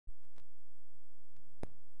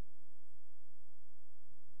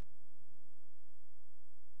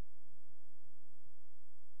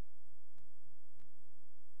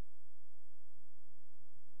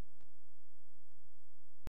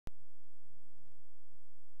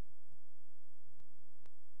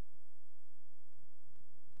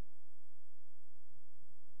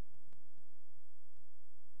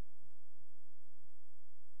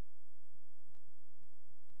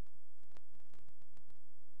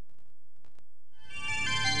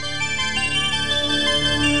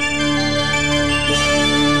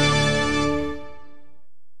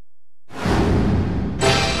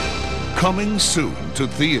Coming soon to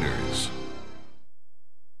theaters.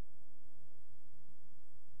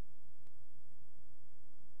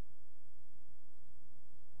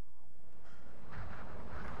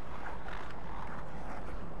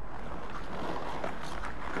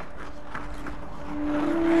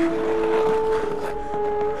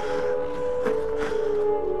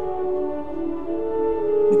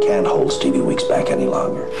 We can't hold Stevie Weeks back any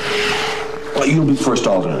longer. Well, you'll be first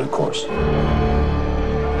alternate, of course.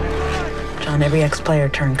 John, every ex-player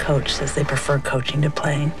turned coach says they prefer coaching to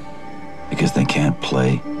playing. Because they can't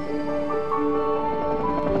play.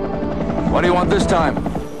 What do you want this time?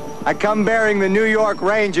 I come bearing the New York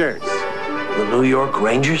Rangers. The New York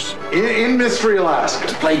Rangers? In Mystery, Alaska.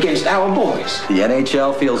 To play against our boys. The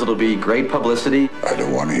NHL feels it'll be great publicity. I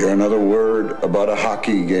don't want to hear another word about a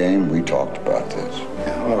hockey game. We talked about this.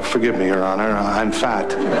 Yeah, well, forgive me, Your Honor. I'm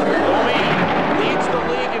fat.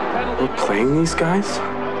 We're playing these guys?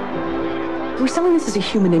 We're selling this as a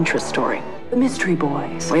human interest story. The Mystery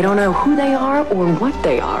Boys. We don't know who they are or what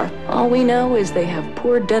they are. All we know is they have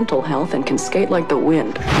poor dental health and can skate like the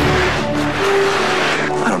wind. I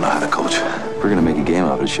don't know how to coach. If we're gonna make a game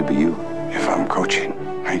of it, it should be you. If I'm coaching,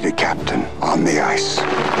 I need a captain on the ice.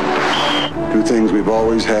 Two things we've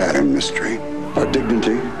always had in mystery: our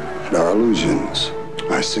dignity and our illusions.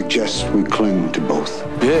 I suggest we cling to both.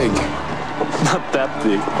 Big. Not that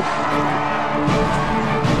big.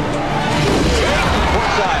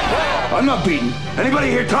 I'm not beaten. Anybody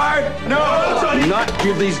here tired? No! Do not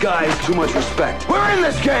give these guys too much respect. We're in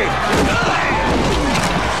this game!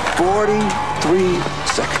 43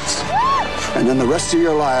 seconds. And then the rest of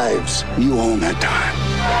your lives, you own that time.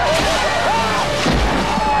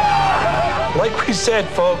 Like we said,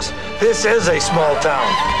 folks, this is a small town.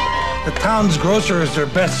 The town's grocer is their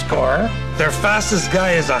best scorer, their fastest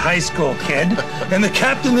guy is a high school kid, and the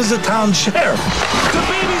captain is a town sheriff. The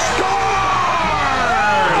baby scores!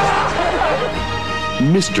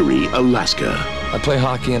 Mystery, Alaska. I play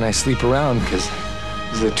hockey and I sleep around because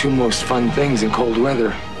these are the two most fun things in cold weather.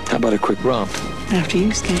 How about a quick romp? After you,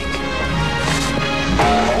 Skank.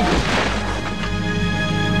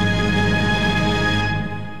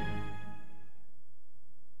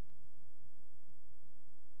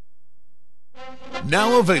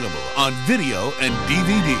 Now available on video and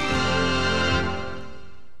DVD.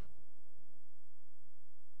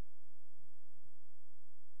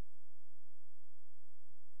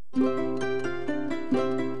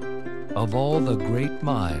 Of all the great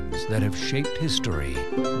minds that have shaped history,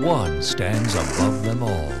 one stands above them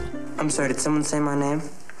all. I'm sorry, did someone say my name?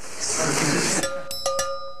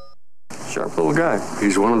 Sharp little guy.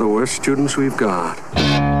 He's one of the worst students we've got.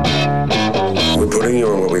 We're putting you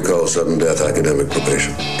on what we call sudden death academic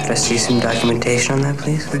probation. Could I see some documentation on that,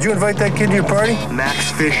 please? Did you invite that kid to your party?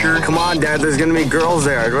 Max Fisher. Come on, Dad, there's gonna be girls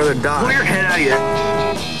there. I'd rather die. Pull your head out of here.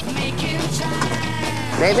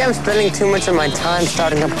 Maybe I'm spending too much of my time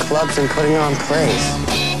starting up clubs and putting on plays.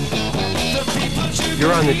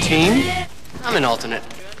 You're on the team? I'm an alternate.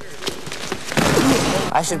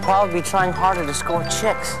 I should probably be trying harder to score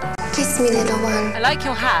chicks. Kiss me, little one. I like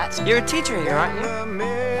your hat. You're a teacher here, aren't you?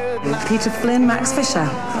 Peter Flynn, Max Fisher.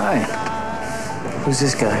 Hi. Who's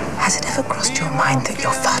this guy? Has it ever crossed your mind that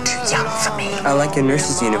you're far too young for me? I like your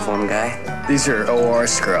nurse's uniform, guy. These are OR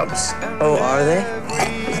scrubs. Oh, are they?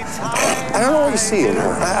 I don't know what you see in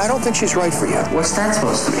her. I don't think she's right for you. What's that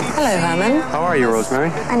supposed to be? Hello, Herman. How are you, Rosemary?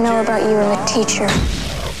 I know about you and the teacher.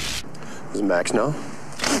 Does Max know?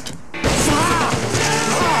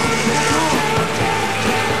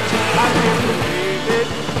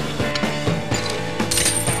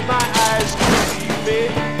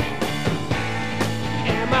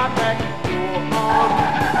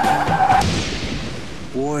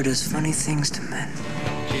 War does funny things to men.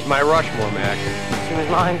 She's my Rushmore, Mac. She was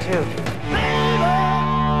mine, too.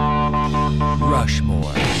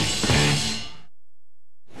 Rushmore.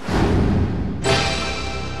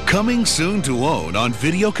 Coming soon to own on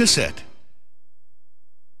Videocassette.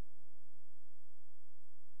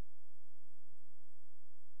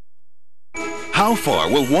 How far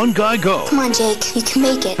will one guy go? Come on, Jake. You can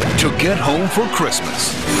make it. To get home for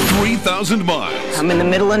Christmas. 3,000 miles. I'm in the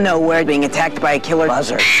middle of nowhere being attacked by a killer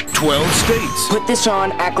buzzard. 12 states. Put this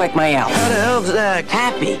on, act like my elf. How the hell does that?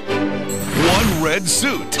 Happy. One red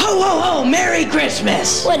suit. Ho, ho, ho! Merry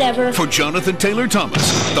Christmas! Whatever. For Jonathan Taylor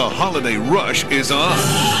Thomas, the holiday rush is on.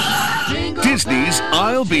 Disney's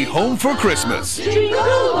I'll Be Home for Christmas. Jingle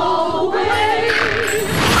all the way.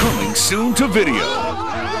 Coming soon to video.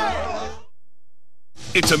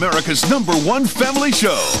 It's America's #1 family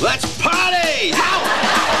show. Let's party! How?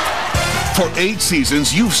 For 8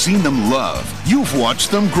 seasons, you've seen them love. You've watched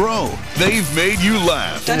them grow. They've made you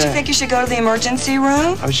laugh. Don't you think you should go to the emergency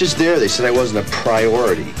room? I was just there. They said I wasn't a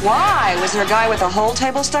priority. Why? Was there a guy with a whole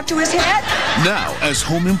table stuck to his head? Now, as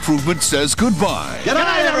Home Improvement says goodbye. Good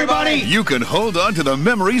night, everybody. You can hold on to the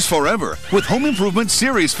memories forever with Home Improvement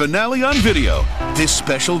series finale on video. This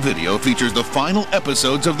special video features the final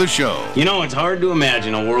episodes of the show. You know, it's hard to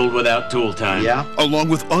imagine a world without tool time. Yeah. Along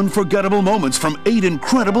with unforgettable moments from 8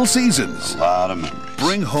 incredible seasons. A lot of memories.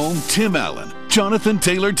 Bring home Tim Allen, Jonathan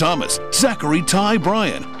Taylor Thomas, Zachary Ty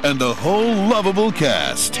Bryan, and the whole lovable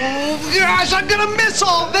cast. Oh, gosh, I'm gonna miss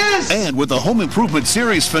all this! And with the Home Improvement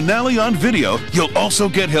series finale on video, you'll also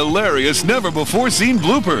get hilarious, never-before-seen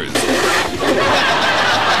bloopers. Does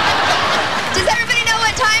everybody know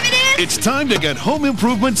what time it is? It's time to get Home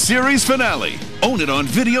Improvement series finale. Own it on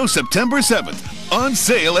video September 7th. On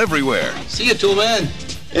sale everywhere. See you, Toolman.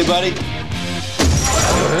 Hey, buddy.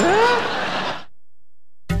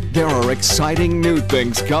 There are exciting new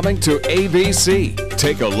things coming to ABC.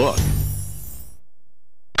 Take a look.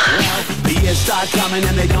 The years start coming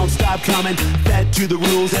and they don't stop coming. Fed to the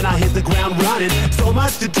rules and I hit the ground running. So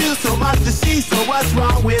much to do, so much to see. So what's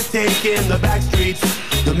wrong with taking the back streets?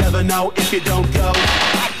 You'll never know if you don't go.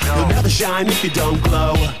 You'll never shine if you don't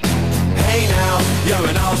glow. Hey now, you're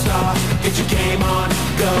an all-star. Get your game on,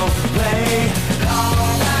 go play.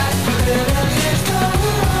 All that glitters is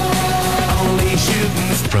gold. Only shooting.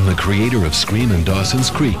 From the creator of Scream and Dawson's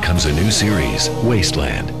Creek comes a new series,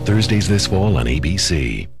 Wasteland, Thursdays this fall on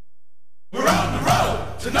ABC. We're on the road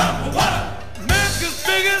to #1. America's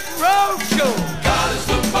biggest road show. College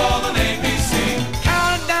football on ABC.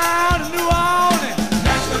 Countdown to New Orleans.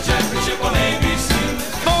 National championship on ABC.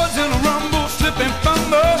 Boys in a rumble, slipping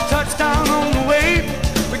fumble. Touchdown on the way.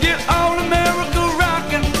 We get all America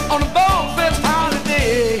rocking on a Bowl Fest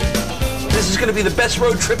holiday. This is gonna be the best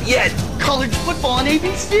road trip yet. College football on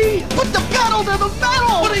ABC. Put the pedal to the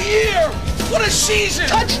metal. What a year. What a season.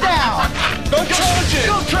 Touchdown. Go Trojans.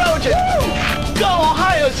 Go Trojans. Woo. Go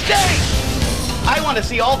Ohio State. I want to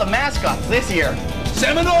see all the mascots this year.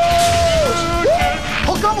 Seminoles.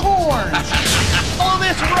 Hook 'em horns. All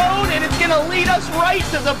this road and it's gonna lead us right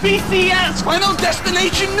to the BCS. Final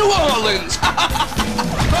destination, New Orleans.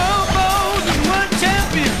 Bowls and one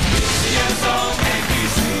champion. BCS on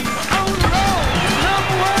ABC. On the road,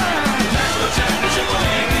 #1. National championship on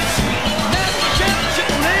ABC. National championship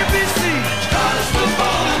on ABC. College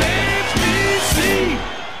football on ABC.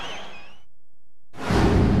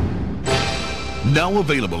 Now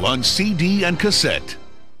available on CD and cassette.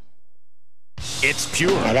 It's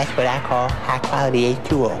pure. Now that's what I call high-quality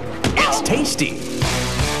H2O. It's tasty.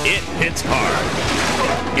 It hits hard.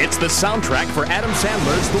 It's the soundtrack for Adam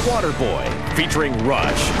Sandler's The Waterboy, featuring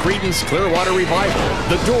Rush, Creedence Clearwater Revival,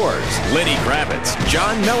 The Doors, Lenny Kravitz,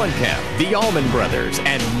 John Mellencamp, the Allman Brothers,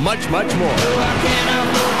 and much, much more.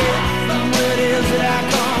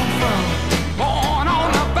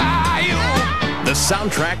 The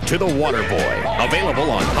soundtrack to The Waterboy, available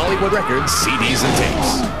on Hollywood Records, CDs and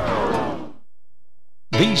tapes.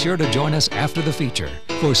 Be sure to join us after the feature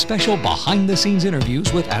for special behind-the-scenes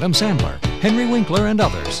interviews with Adam Sandler, Henry Winkler, and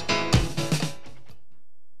others.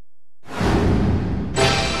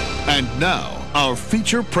 And now, our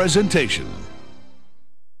feature presentation.